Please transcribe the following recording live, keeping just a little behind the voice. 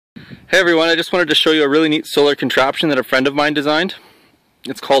Hey everyone, I just wanted to show you a really neat solar contraption that a friend of mine designed.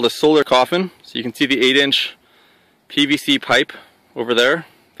 It's called a solar coffin. So you can see the 8-inch PVC pipe over there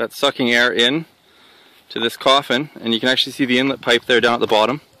that's sucking air in to this coffin, and you can actually see the inlet pipe there down at the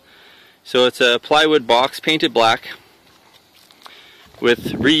bottom. So it's a plywood box painted black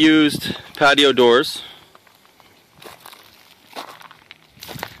with reused patio doors.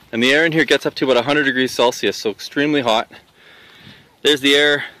 And the air in here gets up to about 100 degrees Celsius, so extremely hot. There's the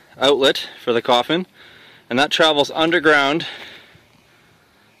air outlet for the coffin, and that travels underground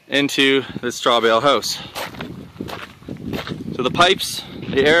into the straw bale house. So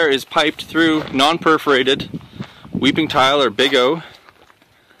the air is piped through non-perforated weeping tile or Big O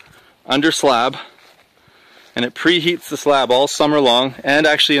under slab, and it preheats the slab all summer long and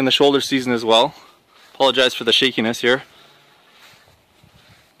actually in the shoulder season as well. Apologize for the shakiness here.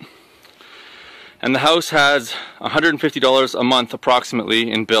 And the house has $150 a month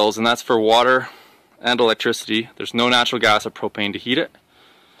approximately in bills, and that's for water and electricity. There's no natural gas or propane to heat it.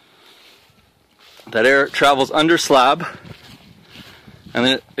 That air travels under slab and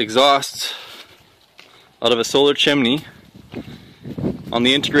then it exhausts out of a solar chimney on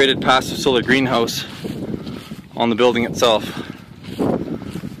the integrated passive solar greenhouse on the building itself.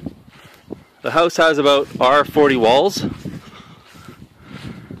 The house has about R40 walls.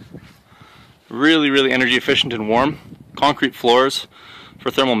 Really energy efficient and warm. Concrete floors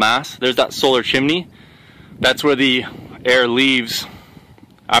for thermal mass. There's that solar chimney. That's where the air leaves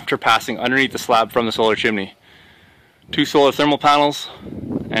after passing underneath the slab from the solar chimney. 2 solar thermal panels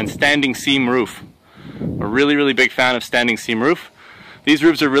and standing seam roof. A really big fan of standing seam roof. These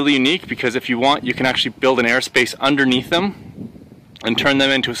roofs are really unique because if you want, you can actually build an airspace underneath them and turn them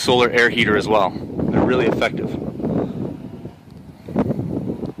into a solar air heater as well. They're really effective.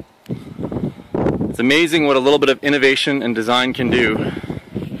 It's amazing what a little bit of innovation and design can do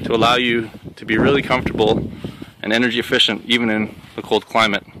to allow you to be really comfortable and energy efficient even in a cold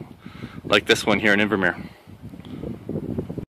climate like this one here in Inveremere.